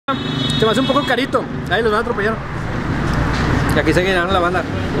Se me hace un poco carito. Ahí los van a atropellar. Y aquí se llenaron la banda.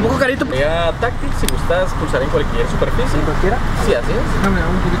 Un poco carito. Mira, táctil, si gustas pulsar en cualquier superficie. ¿En cualquiera? Sí, así es. Déjame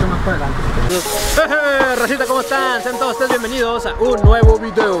un poquito más para adelante. Racita, ¿cómo están? Sean todos ustedes bienvenidos a un nuevo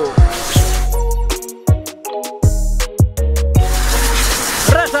video.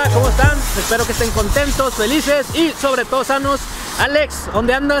 Raza, ¿cómo están? Espero que estén contentos, felices y sobre todo sanos. Alex,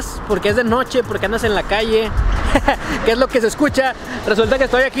 ¿dónde andas? Porque es de noche, porque andas en la calle. ¿Qué es lo que se escucha? Resulta que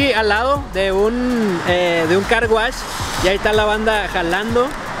estoy aquí al lado de un car wash. Y ahí está la banda jalando,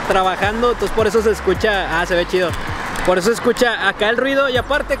 trabajando. Entonces por eso se escucha, se ve chido. Por eso se escucha acá el ruido. Y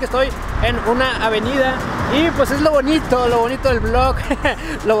aparte que estoy en una avenida. Y pues es lo bonito del vlog.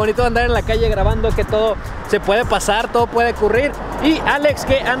 Lo bonito de andar en la calle grabando, que todo se puede pasar, todo puede ocurrir. Y Alex,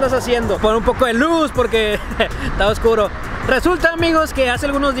 ¿qué andas haciendo? Pon un poco de luz porque está oscuro. Resulta, amigos, que hace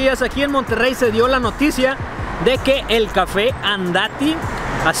algunos días aquí en Monterrey se dio la noticia de que el café ANDATTI,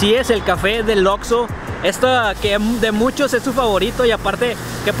 así es, el café del Oxxo, esto que de muchos es su favorito, y aparte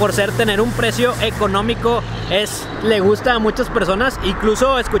que por tener un precio económico le gusta a muchas personas.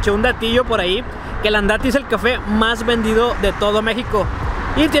 Incluso escuché un datillo por ahí que el ANDATTI es el café más vendido de todo México,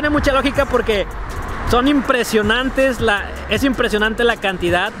 y tiene mucha lógica porque son impresionantes, es impresionante la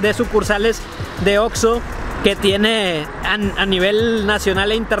cantidad de sucursales de Oxxo que tiene a nivel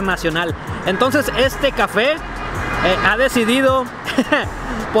nacional e internacional. Entonces este café ha decidido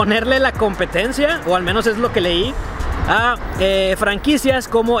ponerle la competencia, o al menos es lo que leí, a franquicias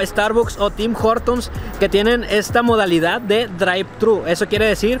como Starbucks o Tim Hortons, que tienen esta modalidad de drive-thru. Eso quiere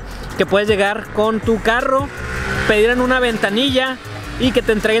decir que puedes llegar con tu carro, pedir en una ventanilla y que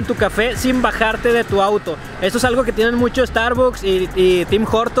te entreguen tu café sin bajarte de tu auto. Esto es algo que tienen mucho Starbucks y Tim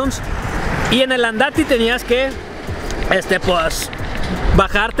Hortons. Y en el ANDATTI tenías que pues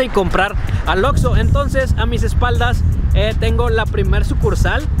bajarte y comprar al Oxxo. Entonces a mis espaldas tengo la primer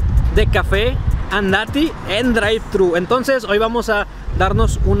sucursal de café ANDATTI en drive-thru. Entonces hoy vamos a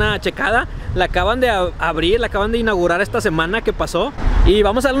darnos una checada. La acaban de abrir, la acaban de inaugurar esta semana que pasó. Y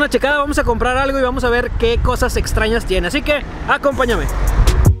vamos a darle una checada, vamos a comprar algo y vamos a ver qué cosas extrañas tiene. Así que acompáñame.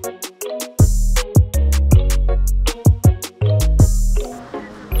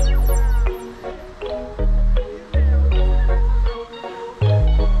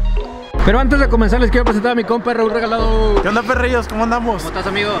 Pero antes de comenzar les quiero presentar a mi compa Raúl Regalado. ¿Qué onda, perrillos? ¿Cómo andamos? ¿Cómo estás,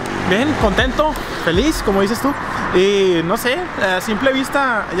 amigo? Bien, contento, feliz, como dices tú. Y no sé, a simple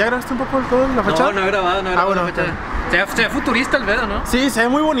vista, ¿ya grabaste un poco todo la fachada? No he grabado bueno, la fachada. Se ve futurista el video, ¿no? Sí, se ve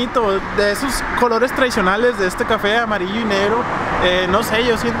muy bonito, de esos colores tradicionales de este café amarillo y negro. No sé,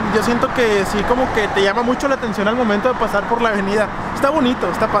 yo siento que sí, como que te llama mucho la atención al momento de pasar por la avenida. Está bonito,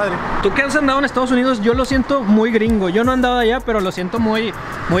 está padre. Tú que has andado en Estados Unidos, yo lo siento muy gringo. Yo no he andado allá, pero lo siento muy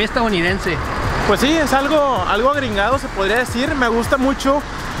estadounidense. Pues sí, es algo agringado, se podría decir. Me gusta mucho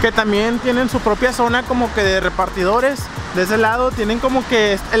que también tienen su propia zona como que de repartidores. De ese lado tienen como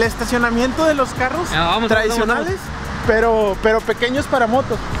que el estacionamiento de los carros tradicionales, pero pequeños para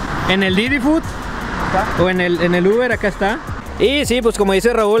motos. En el Didi Food o en el Uber acá está. Y sí, pues como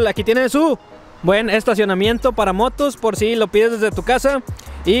dice Raúl, aquí tiene su buen estacionamiento para motos por si lo pides desde tu casa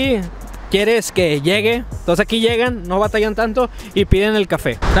y quieres que llegue. Entonces aquí llegan, no batallan tanto y piden el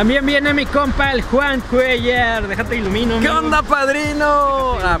café. También viene mi compa el Juan Cuellar. Déjate ilumino. ¿Qué onda,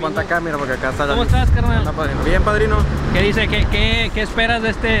 padrino? Ponte acá, mira, porque acá está. ¿Cómo estás, carnal? Anda, padrino. Bien, padrino. ¿Qué dice? ¿Qué esperas de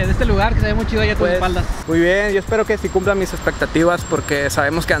este lugar que se ve muy chido allá a tus espaldas? Muy bien, yo espero que sí cumplan mis expectativas, porque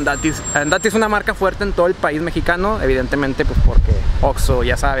sabemos que ANDATTI es una marca fuerte en todo el país mexicano, evidentemente pues porque Oxxo,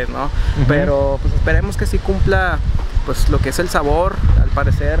 ya sabes, ¿no? Pero pues esperemos que sí cumpla pues lo que es el sabor. Al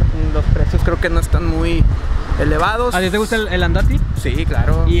parecer los precios creo que no están muy elevados. ¿A ti te gusta el ANDATTI? Sí,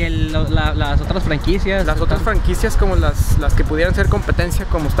 claro. ¿Y las otras franquicias? Las otras franquicias como las que pudieran ser competencia,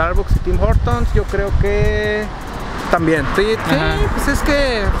 como Starbucks y Tim Hortons, yo creo que también. Sí, pues es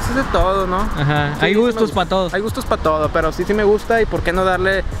que es de todo, ¿no? Ajá. Sí, hay gustos para todos. Hay gustos para todo, pero sí me gusta. Y por qué no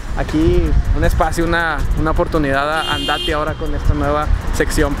darle aquí un espacio, una oportunidad a ANDATTI ahora con esta nueva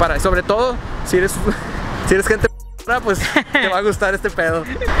sección, sobre todo si eres gente, pues te va a gustar este pedo.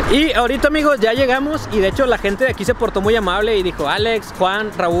 Y ahorita, amigos, ya llegamos. Y de hecho la gente de aquí se portó muy amable y dijo: Alex,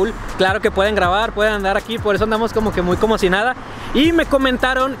 Juan, Raúl, claro que pueden grabar, pueden andar aquí. Por eso andamos como que muy como si nada. Y me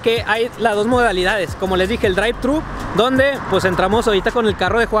comentaron que hay las dos modalidades. Como les dije, el drive-thru, donde pues entramos ahorita con el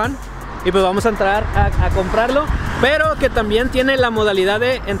carro de Juan y pues vamos a entrar a comprarlo, pero que también tiene la modalidad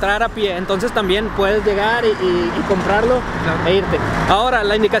de entrar a pie. Entonces también puedes llegar y comprarlo, claro, e irte. Ahora,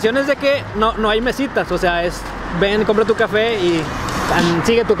 la indicación es de que no hay mesitas. O sea, ven, compra tu café y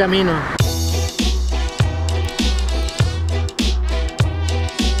sigue tu camino.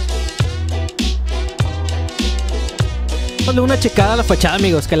 Dándole una checada a la fachada,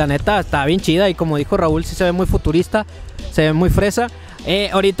 amigos, que la neta está bien chida y como dijo Raúl, sí se ve muy futurista, se ve muy fresa.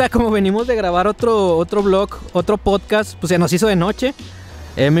 Ahorita como venimos de grabar otro vlog, otro podcast, pues se nos hizo de noche.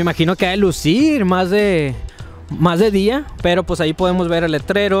 Me imagino que ha de lucir más de día, pero pues ahí podemos ver el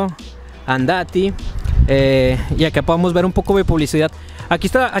letrero, ANDATTI, y acá podemos ver un poco de publicidad. Aquí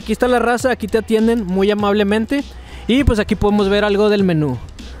está la raza, aquí te atienden muy amablemente y pues aquí podemos ver algo del menú,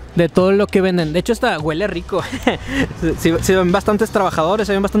 de todo lo que venden. De hecho hasta huele rico. Se ven bastantes trabajadores,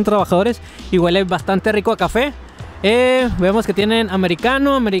 y huele bastante rico a café. Vemos que tienen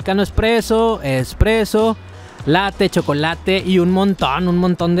americano expreso, latte, chocolate y un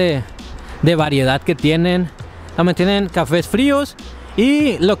montón de variedad que tienen. También tienen cafés fríos.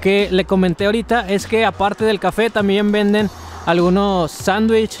 Y lo que le comenté ahorita es que aparte del café también venden algunos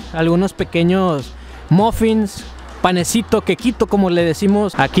sándwiches, algunos pequeños muffins, panecito, quequito como le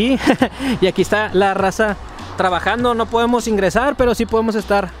decimos aquí. Y aquí está la raza trabajando. No podemos ingresar, pero sí podemos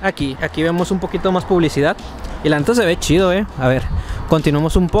estar aquí. Aquí vemos un poquito más publicidad y la neta se ve chido, A ver,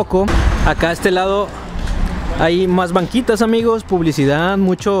 continuamos un poco. Acá a este lado hay más banquitas, amigos, publicidad,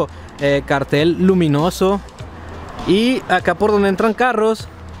 mucho cartel luminoso. Y acá por donde entran carros,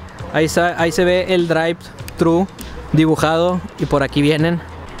 ahí se ve el drive-thru dibujado y por aquí vienen.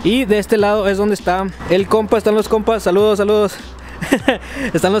 Y de este lado es donde está el compa, están los compas, saludos.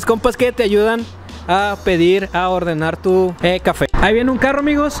 Están los compas que te ayudan a pedir, a ordenar tu café. Ahí viene un carro,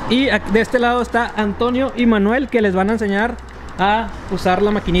 amigos, y de este lado está Antonio y Manuel, que les van a enseñar a usar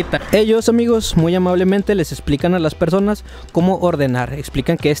la maquinita. Ellos, amigos, muy amablemente les explican a las personas cómo ordenar,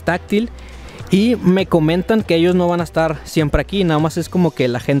 explican que es táctil. Y me comentan que ellos no van a estar siempre aquí, nada más es como que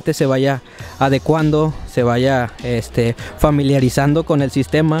la gente se vaya adecuando, se vaya familiarizando con el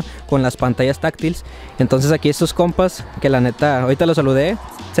sistema, con las pantallas táctiles. Entonces aquí estos compas, que la neta, ahorita los saludé,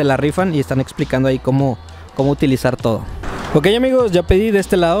 se la rifan y están explicando ahí cómo utilizar todo. Ok, amigos, ya pedí de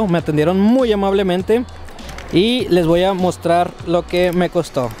este lado, me atendieron muy amablemente y les voy a mostrar lo que me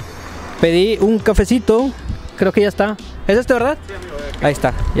costó. Pedí un cafecito, creo que ya está. ¿Es este, verdad? Sí, amigo. Ahí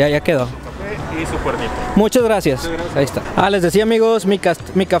está, ya quedó. Y su cuernito. Muchas gracias. Ahí está. Les decía, amigos, mi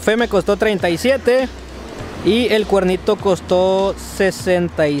café me costó 37 y el cuernito costó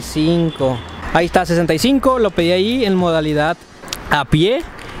 65. Ahí está, 65. Lo pedí ahí en modalidad a pie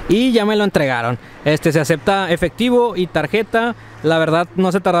y ya me lo entregaron. Se acepta efectivo y tarjeta. La verdad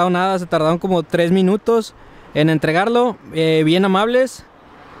no se tardaron nada, se tardaron como 3 minutos en entregarlo. Bien amables.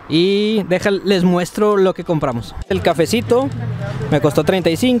 Y les muestro lo que compramos. El cafecito me costó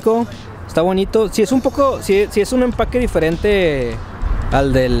 35. Está bonito. Si es un empaque diferente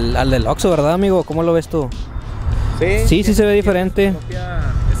al del Oxxo, ¿verdad, amigo? ¿Cómo lo ves tú? Sí, se ve diferente.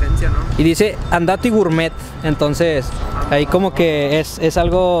 Esencia, ¿no? Y dice ANDATTI Gourmet. Entonces, ahí como que es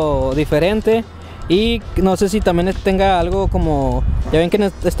algo diferente. Y no sé si también tenga algo como... Ya ven que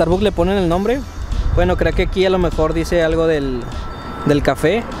en Starbucks le ponen el nombre. Bueno, creo que aquí a lo mejor dice algo del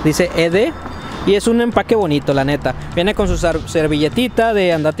café. Dice ED. Y es un empaque bonito, la neta. Viene con su servilletita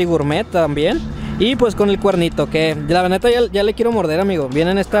de ANDATTI Gourmet también. Y pues con el cuernito, que la neta ya le quiero morder, amigo. Viene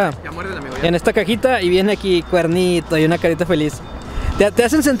en esta cajita y viene aquí cuernito y una carita feliz. Te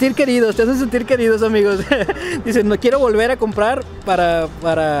hacen sentir queridos, amigos. Dicen, no quiero volver a comprar para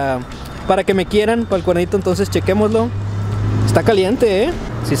que me quieran, para el cuernito. Entonces chequémoslo. Está caliente,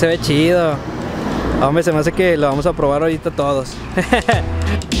 Sí se ve chido. Hombre, se me hace que lo vamos a probar ahorita todos.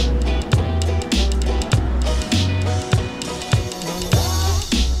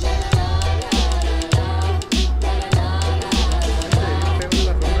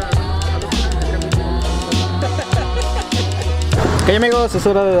 Ok, amigos, es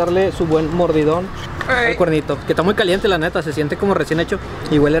hora de darle su buen mordidón al cuernito, que está muy caliente, la neta, se siente como recién hecho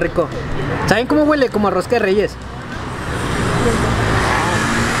y huele rico. ¿Saben cómo huele? Como a rosca de reyes.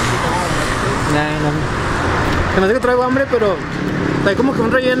 Se me hace que traigo hambre, pero hay como que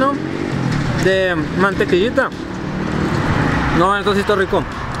un relleno de mantequillita. No, esto sí está rico.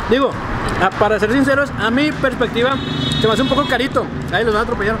 Digo, para ser sinceros, a mi perspectiva se me hace un poco carito. Ahí los van a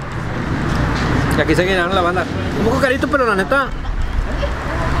atropellar. Y aquí se llenaron la banda. Un poco carito, pero la neta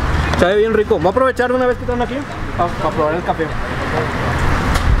sabe bien rico. Voy a aprovechar de una vez que están aquí para probar el café.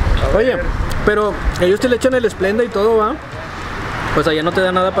 Oye, pero ellos te le echan el Splenda y todo, ¿va? Pues allá no te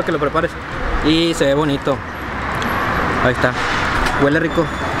da nada para que lo prepares. Y se ve bonito. Ahí está. Huele rico.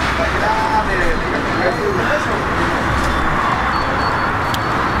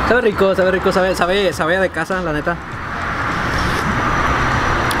 Sabe rico, sabe de casa, la neta.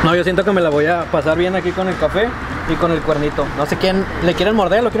 No, yo siento que me la voy a pasar bien aquí con el café y con el cuernito. No sé quién le quieren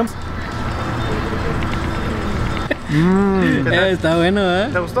morder, lo quieren. Está bueno,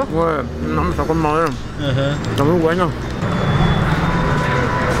 ¿Te gustó? Bueno, no me está con madre. Está muy bueno.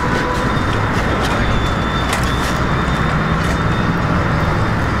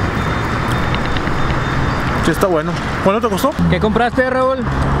 Sí, está bueno. ¿Cuánto te costó? ¿Qué compraste, Raúl?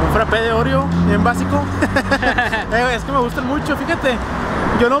 Un frappé de Oreo, bien básico. Es que me gustan mucho, fíjate.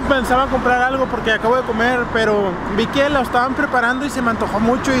 Yo no pensaba comprar algo porque acabo de comer, pero vi que lo estaban preparando y se me antojó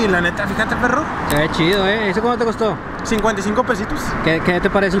mucho y la neta, fíjate, perro. Qué chido, ¿Eso cuánto te costó? 55 pesitos. ¿Qué te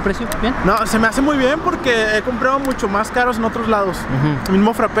parece el precio? ¿Bien? No, se me hace muy bien porque he comprado mucho más caros en otros lados.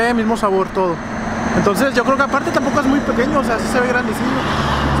 Mismo frappé, mismo sabor, todo. Entonces yo creo que aparte tampoco es muy pequeño, o sea, sí se ve grandísimo.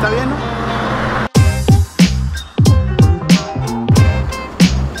 Está bien, ¿no?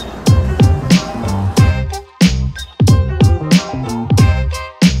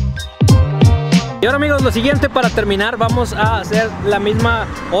 Y ahora, amigos, lo siguiente, para terminar vamos a hacer la misma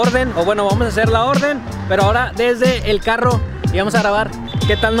orden, o bueno, vamos a hacer la orden, pero ahora desde el carro, y vamos a grabar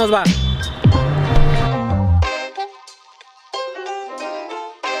qué tal nos va.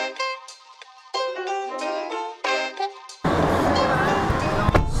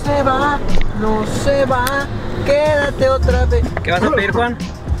 Se va, no se va, quédate otra vez. ¿Qué vas a pedir, Juan?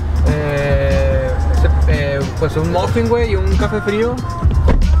 Pues un muffin, güey, y un café frío.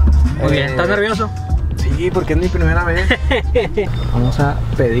 Muy bien, ¿estás nervioso? Sí, porque es mi primera vez. Vamos a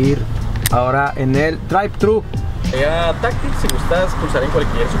pedir ahora en el drive-thru. Sería táctil, si gustas pulsar en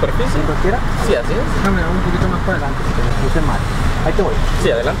cualquier superficie. ¿En cualquiera? Sí, así es. Déjame un poquito más para adelante, que me puse mal. Ahí te voy.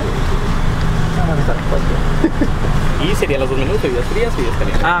 Sí, adelante. Y serían los 2 menús, bebidas frías, bebidas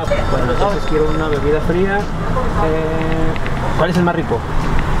calientes. Ah, bueno, entonces quiero una bebida fría. ¿Cuál es el más rico?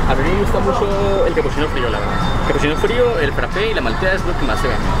 A mí me gusta mucho el capuchino frío, la verdad. El capuchino frío, el frappé y la malteada es lo que más se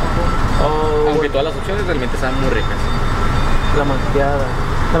vende. Aunque todas las opciones realmente están muy ricas. La malteada.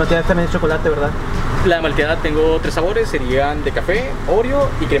 La malteada también es chocolate, ¿verdad? La malteada tengo 3 sabores, serían de café, Oreo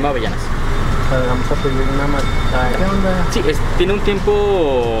y crema de avellanas. Vamos a pedir una malteada. ¿Qué onda? Sí, tiene un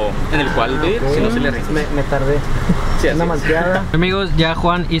tiempo en el cual pedir, si no se le rinde. Me tardé. Sí, una malteada. Amigos, ya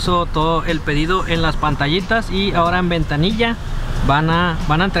Juan hizo todo el pedido en las pantallitas y ahora en ventanilla van a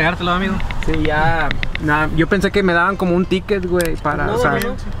entregártelo, amigo. Sí, ya. Yo pensé que me daban como un ticket, güey, para, No, o sea,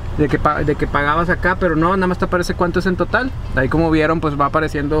 no. de que pagabas acá, pero no, nada más te aparece cuánto es en total. Ahí, como vieron, pues va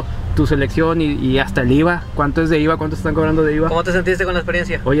apareciendo tu selección y hasta el IVA. ¿Cuánto es de IVA? ¿Cuánto están cobrando de IVA? ¿Cómo te sentiste con la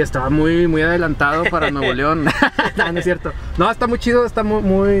experiencia? Oye, estaba muy adelantado para Nuevo León. No es cierto. No, está muy chido, está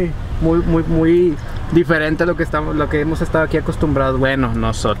muy diferente a lo que hemos estado aquí acostumbrados. Bueno,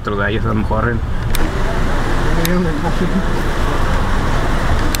 nosotros, de ellos a lo mejor.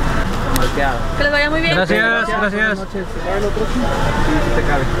 Que les vaya muy bien. Gracias.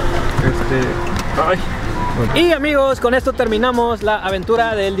 Y amigos, con esto terminamos la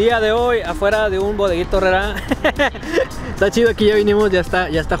aventura del día de hoy afuera de un bodeguito Herrera. Está chido, aquí ya vinimos, ya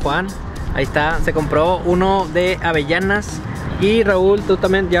está Juan. Ahí está, se compró uno de avellanas. Y Raúl, tú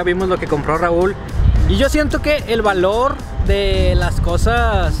también, ya vimos lo que compró Raúl. Y yo siento que el valor de las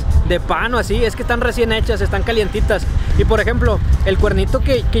cosas de pan o así es que están recién hechas, están calientitas. Y por ejemplo, el cuernito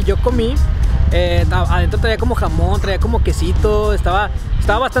que yo comí, adentro traía como jamón, traía como quesito, estaba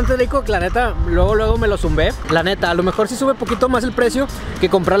bastante rico, la neta. Luego me lo zumbé. La neta, a lo mejor sí sube poquito más el precio que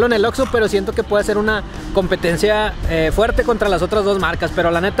comprarlo en el Oxxo, pero siento que puede ser una competencia fuerte contra las otras dos marcas. Pero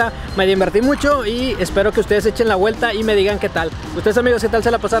la neta, me divertí mucho y espero que ustedes echen la vuelta y me digan qué tal. Ustedes, amigos, ¿qué tal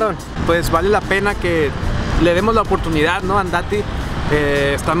se la pasaron? Pues vale la pena que le demos la oportunidad, ¿no? Andatti,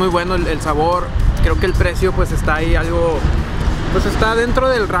 está muy bueno el sabor. Creo que el precio pues está ahí algo, pues está dentro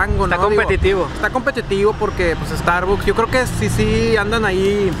del rango, ¿no? Está competitivo. Está competitivo porque pues Starbucks, yo creo que sí andan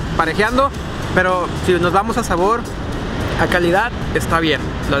ahí parejeando, pero si nos vamos a sabor, a calidad, está bien,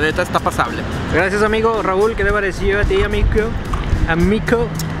 la neta está pasable. Gracias, amigo. Raúl, ¿qué te pareció a ti, amigo?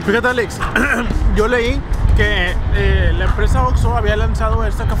 Fíjate, Alex, yo leí que la empresa Oxxo había lanzado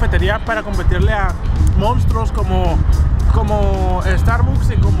esta cafetería para competirle a monstruos como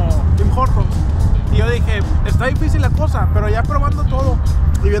Starbucks y como Tim Hortons. Y yo dije, está difícil la cosa, pero ya probando todo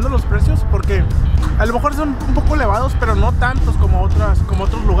y viendo los precios, porque a lo mejor son un poco elevados, pero no tantos como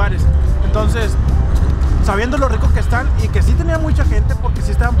otros lugares. Entonces, sabiendo lo rico que están y que sí tenía mucha gente, porque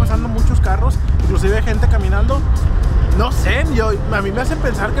sí estaban pasando muchos carros, inclusive gente caminando, no sé, a mí me hace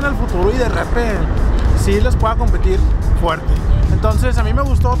pensar que en el futuro y de repente sí les pueda competir fuerte. Entonces, a mí me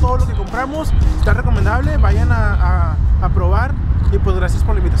gustó todo lo que compramos, está recomendable, vayan a probar. Y pues gracias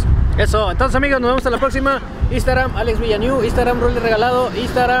por la invitación. Eso, entonces, amigos, nos vemos en la próxima. Instagram Alex Villanueva, Instagram Rolly Regalado,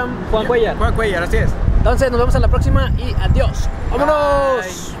 Instagram Juan Cuellar. Juan Cuellar, así es. Entonces nos vemos en la próxima y adiós.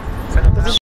 ¡Vámonos! Bye.